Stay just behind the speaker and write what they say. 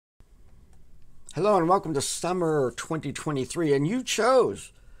Hello and welcome to summer 2023, and you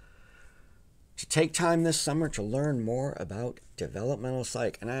chose to take time this summer to learn more about developmental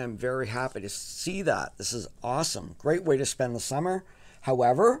psych, and I am very happy to see that. This is awesome. Great way to spend the summer.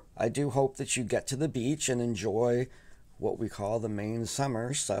 However, I do hope that you get to the beach and enjoy what we call the main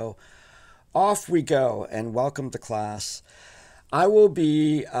summer. So off we go, and welcome to class. My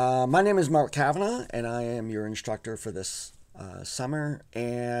name is Mark Kavanagh, and I am your instructor for this summer.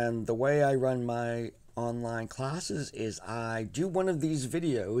 And the way I run my online classes is I do one of these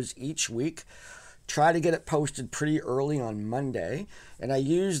videos each week, try to get it posted pretty early on Monday, and I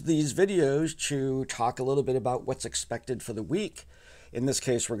use these videos to talk a little bit about what's expected for the week. In this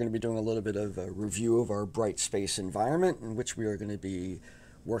case, we're going to be doing a little bit of a review of our bright space environment in which we are going to be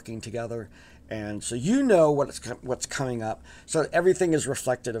working together. And so you know what's coming up. So everything is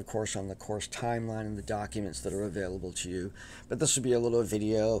reflected, of course, on the course timeline and the documents that are available to you. But this will be a little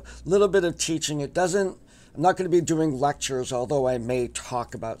video, a little bit of teaching. I'm not going to be doing lectures, although I may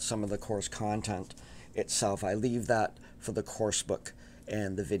talk about some of the course content itself. I leave that for the course book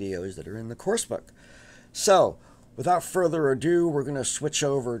and the videos that are in the course book. So without further ado, we're going to switch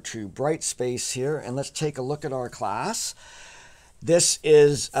over to Brightspace here, and let's take a look at our class. This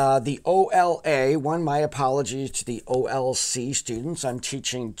is the OLA. My apologies to the OLC students. I'm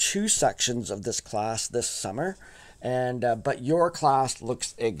teaching two sections of this class this summer, but your class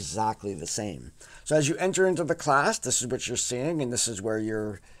looks exactly the same. So as you enter into the class, this is what you're seeing, and this is where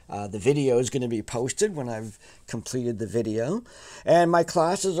the video is going to be posted when I've completed the video. And my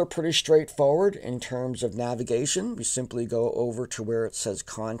classes are pretty straightforward in terms of navigation. We simply go over to where it says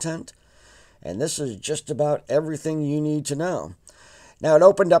content, and this is just about everything you need to know. Now, it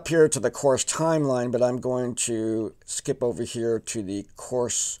opened up here to the course timeline, but I'm going to skip over here to the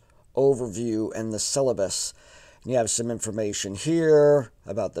course overview and the syllabus. And you have some information here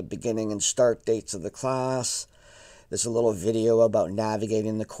about the beginning and start dates of the class. There's a little video about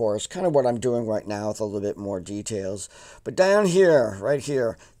navigating the course, kind of what I'm doing right now with a little bit more details. But down here, right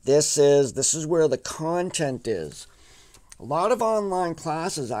here, this is where the content is. A lot of online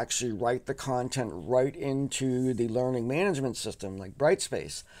classes actually write the content right into the learning management system like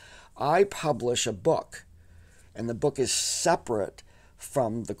Brightspace. I publish a book, and the book is separate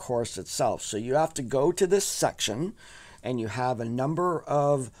from the course itself. So you have to go to this section, and you have a number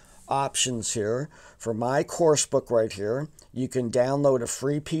of options here. For my course book right here, you can download a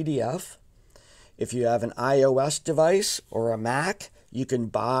free PDF. If you have an iOS device or a Mac, you can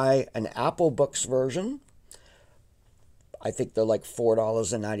buy an Apple Books version. I think they're like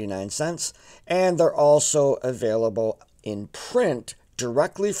 $4.99, and they're also available in print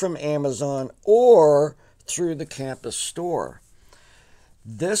directly from Amazon or through the campus store.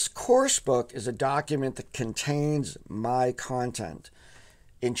 This course book is a document that contains my content,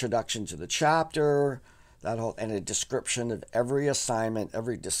 introduction to the chapter, and a description of every assignment,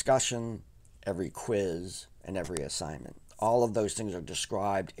 every discussion, every quiz, and every assignment. All of those things are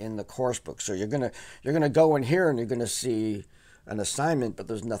described in the course book. So you're gonna go in here and you're gonna see an assignment, but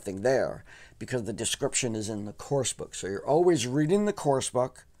there's nothing there because the description is in the course book. So you're always reading the course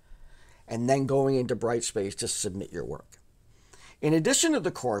book and then going into Brightspace to submit your work. In addition to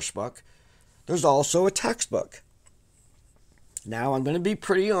the course book, there's also a textbook. Now, I'm going to be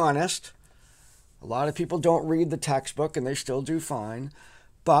pretty honest. A lot of people don't read the textbook and they still do fine,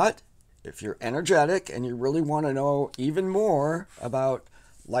 but if you're energetic and you really want to know even more about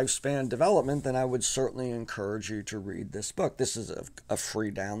lifespan development, then I would certainly encourage you to read this book. This is a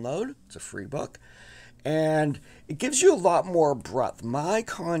free download. It's a free book. And it gives you a lot more breadth. My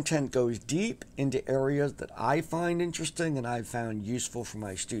content goes deep into areas that I find interesting and I've found useful for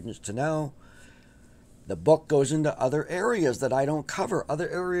my students to know. The book goes into other areas that I don't cover, other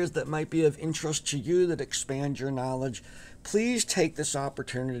areas that might be of interest to you that expand your knowledge. Please take this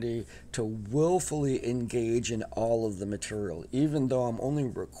opportunity to willfully engage in all of the material, even though I'm only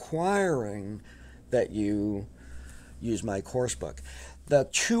requiring that you use my course book. The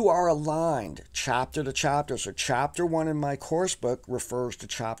two are aligned chapter to chapter. So chapter 1 in my course book refers to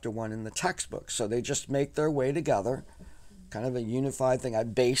chapter 1 in the textbook. So they just make their way together, kind of a unified thing. I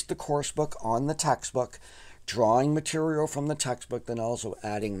based the course book on the textbook, drawing material from the textbook, then also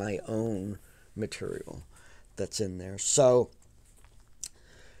adding my own material that's in there. So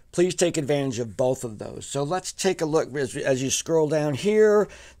please take advantage of both of those. So let's take a look. As you scroll down here,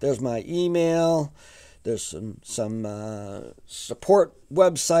 there's my email. There's some support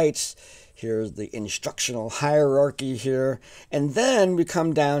websites. Here's the instructional hierarchy here. And then we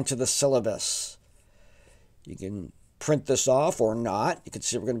come down to the syllabus. You can print this off or not. You can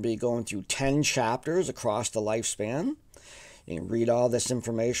see we're going to be going through 10 chapters across the lifespan. You can read all this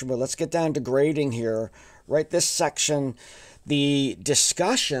information, but let's get down to grading here. Right, this section, the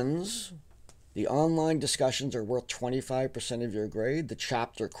discussions, the online discussions are worth 25% of your grade. The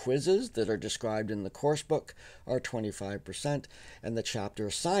chapter quizzes that are described in the course book are 25%, and the chapter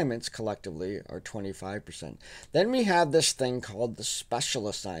assignments collectively are 25%. Then we have this thing called the special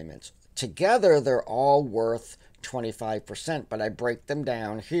assignments. Together, they're all worth 25%, but I break them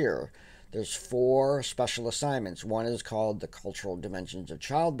down here. There's 4 special assignments. One is called the cultural dimensions of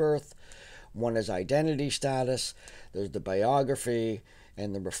childbirth. One is identity status. There's the biography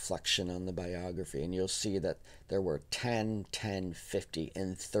and the reflection on the biography. And you'll see that there were 10, 10, 50,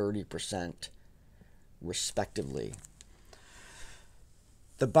 and 30% respectively.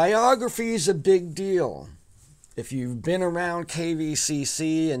 The biography is a big deal. If you've been around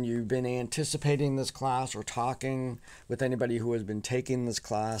KVCC and you've been anticipating this class or talking with anybody who has been taking this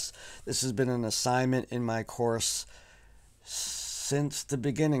class, this has been an assignment in my course since the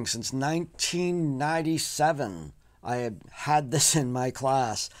beginning, since 1997. I have had this in my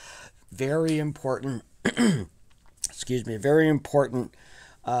class. Very important, excuse me, very important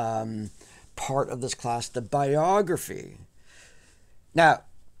part of this class, the biography. Now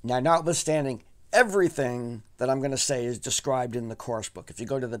notwithstanding, everything that I'm going to say is described in the course book. If you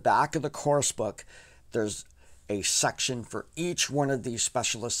go to the back of the course book, there's a section for each one of these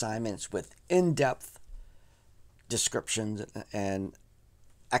special assignments with in-depth descriptions and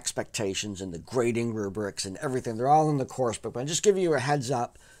expectations and the grading rubrics and everything. They're all in the course book, but I'm just giving you a heads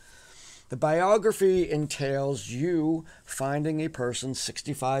up. The biography entails you finding a person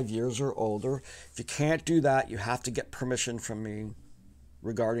 65 years or older. If you can't do that, you have to get permission from me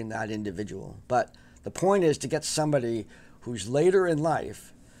regarding that individual. But the point is to get somebody who's later in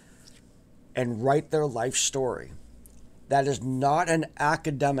life and write their life story. That is not an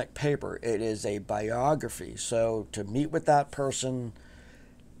academic paper. It is a biography. So to meet with that person,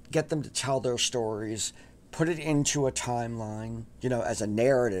 get them to tell their stories, put it into a timeline, as a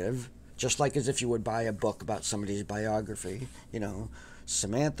narrative, just like as if you would buy a book about somebody's biography.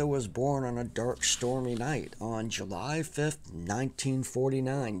 Samantha was born on a dark, stormy night on July 5th,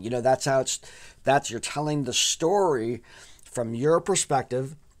 1949. That's how you're telling the story from your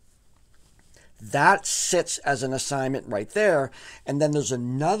perspective. That sits as an assignment right there. And then there's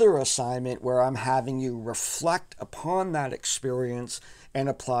another assignment where I'm having you reflect upon that experience and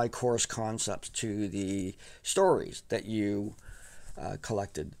apply course concepts to the stories that you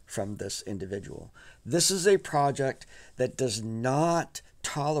collected from this individual. This is a project that does not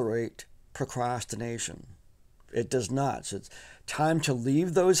tolerate procrastination. It does not. So it's time to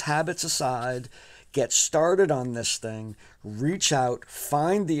leave those habits aside, get started on this thing, reach out,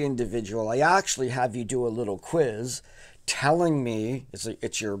 find the individual. I actually have you do a little quiz telling me,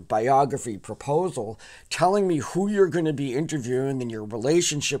 it's your biography proposal, telling me who you're going to be interviewing and your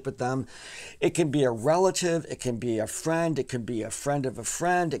relationship with them. It can be a relative, it can be a friend, it can be a friend of a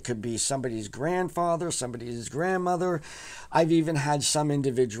friend, it could be somebody's grandfather, somebody's grandmother. I've even had some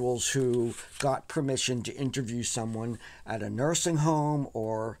individuals who got permission to interview someone at a nursing home,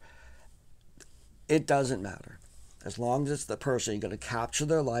 or it doesn't matter. As long as it's the person, you're going to capture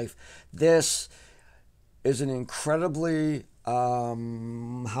their life. This is an incredibly,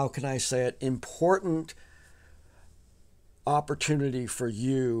 how can I say it, important opportunity for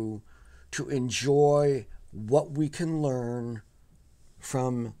you to enjoy what we can learn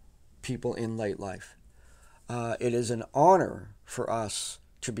from people in late life. It is an honor for us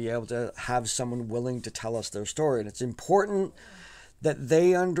to be able to have someone willing to tell us their story. And it's important that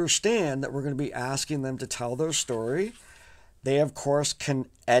they understand that we're going to be asking them to tell their story. They, of course, can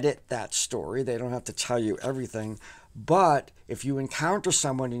edit that story. They don't have to tell you everything. But if you encounter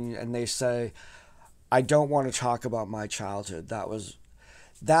someone and they say, I don't want to talk about my childhood,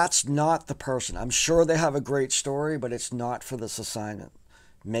 that's not the person. I'm sure they have a great story, but it's not for this assignment.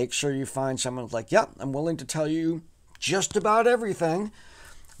 Make sure you find someone who's like, yep, I'm willing to tell you just about everything.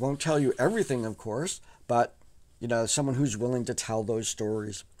 Won't tell you everything, of course, but someone who's willing to tell those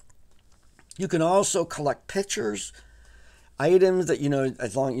stories. You can also collect pictures, items that,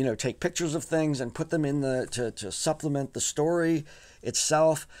 as long, take pictures of things and put them in to supplement the story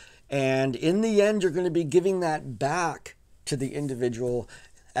itself. And in the end, you're going to be giving that back to the individual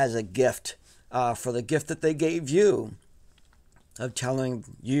as a gift for the gift that they gave you of telling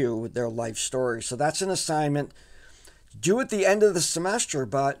you their life story. So that's an assignment due at the end of the semester,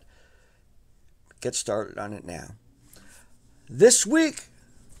 but get started on it now. This week,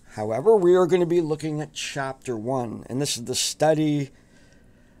 however, we are going to be looking at Chapter 1, and this is the study,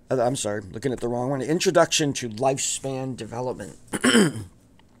 looking at the wrong one, Introduction to Lifespan Development.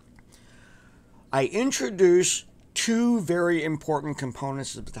 I introduce two very important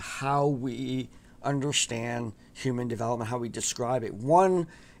components of how we understand human development, how we describe it. One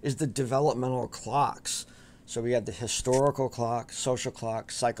is the developmental clocks. So we have the historical clock, social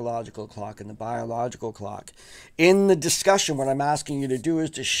clock, psychological clock, and the biological clock. In the discussion, what I'm asking you to do is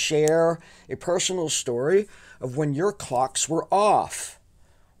to share a personal story of when your clocks were off,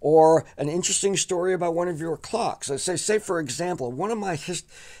 or an interesting story about one of your clocks. So say for example, one of my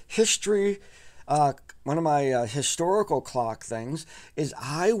historical clock things is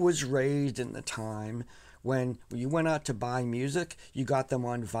I was raised in the time when you went out to buy music, you got them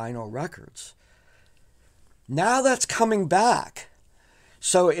on vinyl records. Now that's coming back.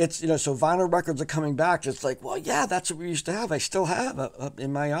 So it's, so vinyl records are coming back. It's like, well, yeah, that's what we used to have. I still have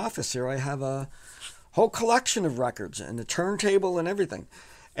in my office here, I have a whole collection of records and a turntable and everything.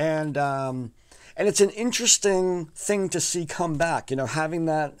 And it's an interesting thing to see come back, having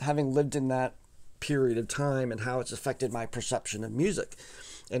lived in that period of time and how it's affected my perception of music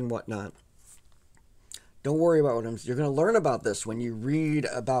and whatnot. Don't worry about what you're going to learn about this when you read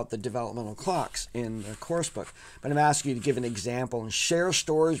about the developmental clocks in the course book. But I'm asking you to give an example and share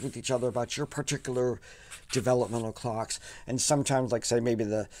stories with each other about your particular developmental clocks. And sometimes, like say, maybe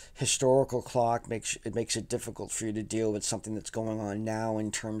the historical clock makes it difficult for you to deal with something that's going on now in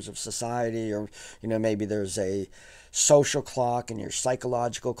terms of society, or maybe there's a social clock and your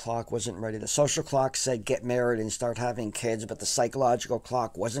psychological clock wasn't ready. The social clock said get married and start having kids, but the psychological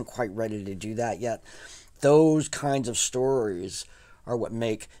clock wasn't quite ready to do that yet. Those kinds of stories are what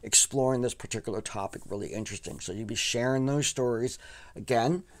make exploring this particular topic really interesting. So you'll be sharing those stories.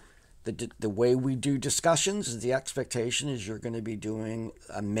 Again, the way we do discussions is the expectation is you're going to be doing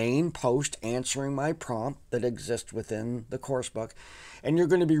a main post answering my prompt that exists within the course book. And you're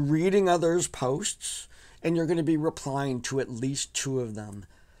going to be reading others' posts, and you're going to be replying to at least 2 of them.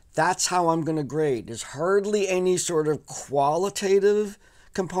 That's how I'm going to grade. There's hardly any sort of qualitative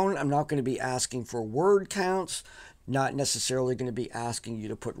component. I'm not going to be asking for word counts, not necessarily going to be asking you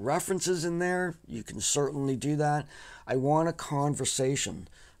to put references in there. You can certainly do that. I want a conversation.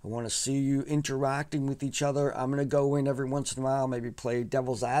 I want to see you interacting with each other. I'm going to go in every once in a while, maybe play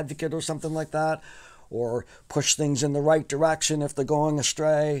devil's advocate or something like that, or push things in the right direction if they're going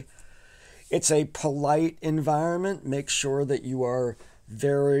astray. It's a polite environment. Make sure that you are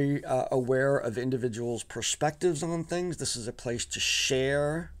very aware of individuals' perspectives on things. This is a place to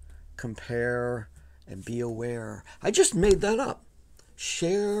share, compare, and be aware. I just made that up.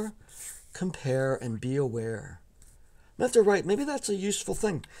 Share, compare, and be aware. Left or right, maybe that's a useful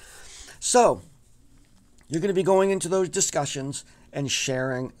thing. So, you're going to be going into those discussions and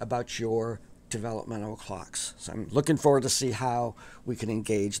sharing about your developmental clocks. So I'm looking forward to see how we can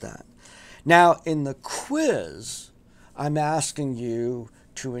engage that. Now, in the quiz, I'm asking you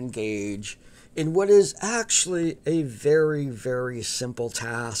to engage in what is actually a very, very simple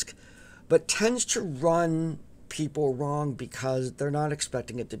task, but tends to run people wrong because they're not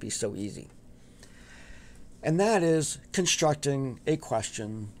expecting it to be so easy. And that is constructing a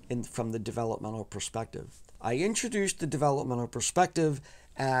question from the developmental perspective. I introduced the developmental perspective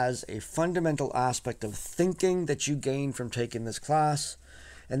as a fundamental aspect of thinking that you gain from taking this class.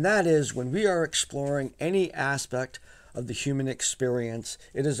 And that is when we are exploring any aspect of the human experience,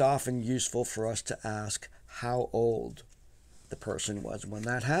 it is often useful for us to ask how old the person was when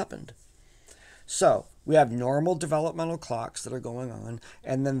that happened. So we have normal developmental clocks that are going on,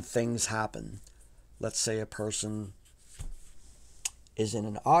 and then things happen. Let's say a person is in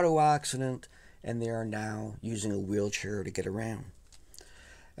an auto accident and they are now using a wheelchair to get around.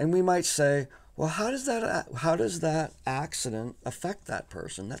 And we might say, well, how does that accident affect that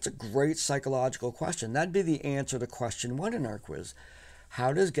person? That's a great psychological question. That'd be the answer to question 1 in our quiz.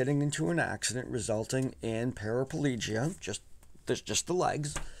 How does getting into an accident resulting in paraplegia, just the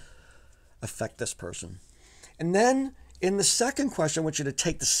legs, affect this person? And then in the second question, I want you to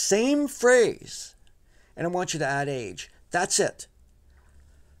take the same phrase and I want you to add age. That's it.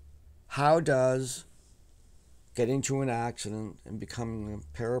 How does getting into an accident and becoming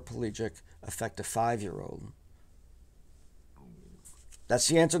paraplegic affect a 5-year-old? That's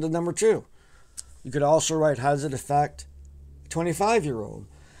the answer to number 2. You could also write, how does it affect a 25-year-old?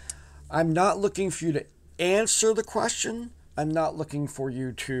 I'm not looking for you to answer the question. I'm not looking for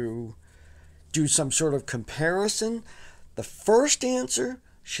you to do some sort of comparison. The first answer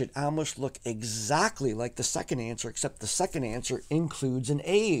should almost look exactly like the second answer, except the second answer includes an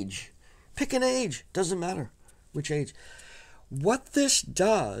age. Pick an age. Doesn't matter which age. What this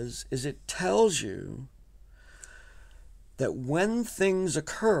does is it tells you that when things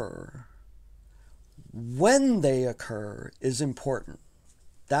occur, when they occur is important.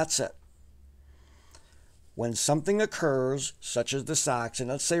 That's it. when something occurs, such as this accident,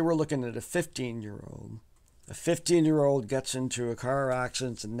 let's say we're looking at a 15-year-old. A 15-year-old gets into a car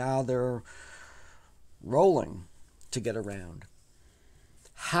accident and now they're rolling to get around.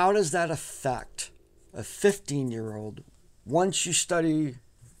 How does that affect a 15-year-old? Once you study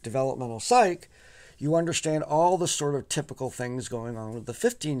developmental psych, you understand all the sort of typical things going on with the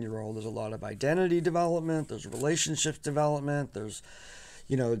 15-year-old. There's a lot of identity development, there's relationships development, there's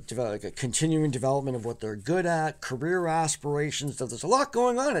like a continuing development of what they're good at, career aspirations. So there's a lot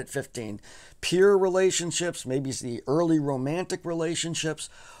going on at 15. Peer relationships, maybe it's the early romantic relationships,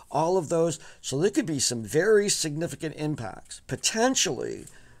 all of those. So there could be some very significant impacts, potentially,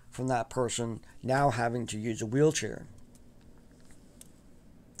 from that person now having to use a wheelchair.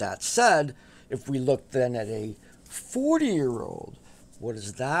 That said, if we look then at a 40-year-old, what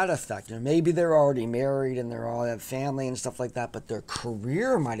does that affect? Maybe they're already married and they're all have family and stuff like that, but their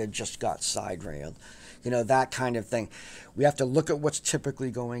career might have just got side-railed. That kind of thing. We have to look at what's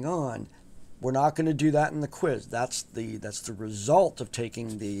typically going on. We're not going to do that in the quiz. That's the result of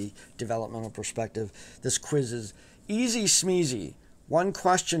taking the developmental perspective. This quiz is easy smeezy. One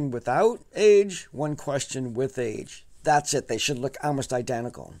question without age, one question with age. That's it. They should look almost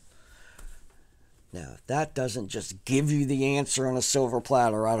identical. Now, that doesn't just give you the answer on a silver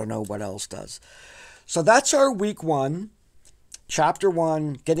platter. I don't know what else does. So that's our week 1, chapter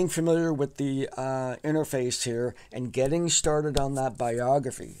 1, getting familiar with the interface here and getting started on that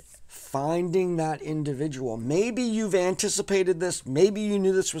biography. Finding that individual. Maybe you've anticipated this. Maybe you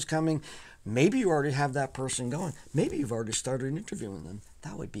knew this was coming. Maybe you already have that person going. Maybe you've already started interviewing them.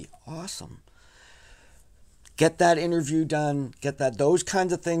 That would be awesome. Get that interview done. Get those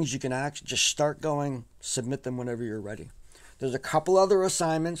kinds of things. You can actually just start going. Submit them whenever you're ready. There's a couple other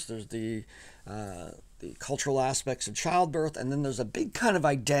assignments. There's the cultural aspects of childbirth, and then there's a big kind of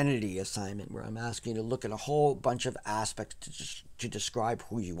identity assignment where I'm asking you to look at a whole bunch of aspects to describe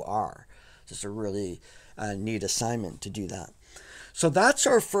who you are. Just a really neat assignment to do that. So that's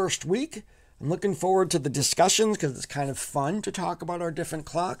our first week. I'm looking forward to the discussions because it's kind of fun to talk about our different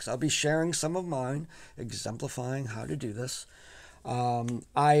clocks. I'll be sharing some of mine, exemplifying how to do this.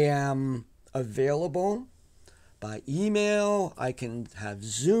 I am available by email. I can have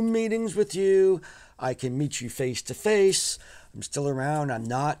Zoom meetings with you. I can meet you face to face. I'm still around. I'm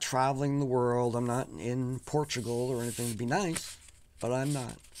not traveling the world. I'm not in Portugal or anything. It'd be nice, but I'm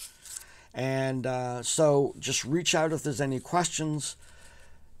not. And so just reach out if there's any questions.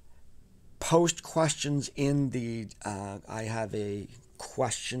 Post questions in the, I have a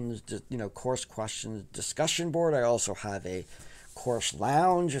questions, course questions discussion board. I also have a course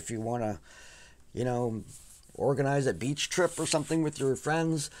lounge if you want to, organize a beach trip or something with your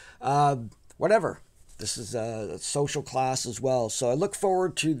friends, whatever. This is a social class as well. So I look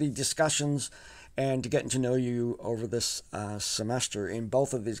forward to the discussions and to getting to know you over this semester in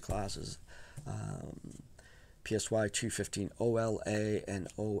both of these classes. PSY215 OLA and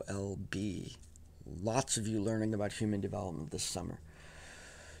OLB. Lots of you learning about human development this summer.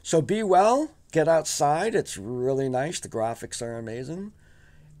 So be well, get outside. It's really nice. The graphics are amazing.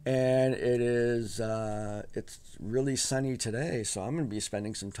 And it's really sunny today, so I'm going to be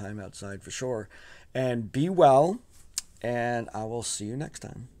spending some time outside for sure. And be well, and I will see you next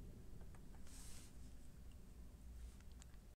time.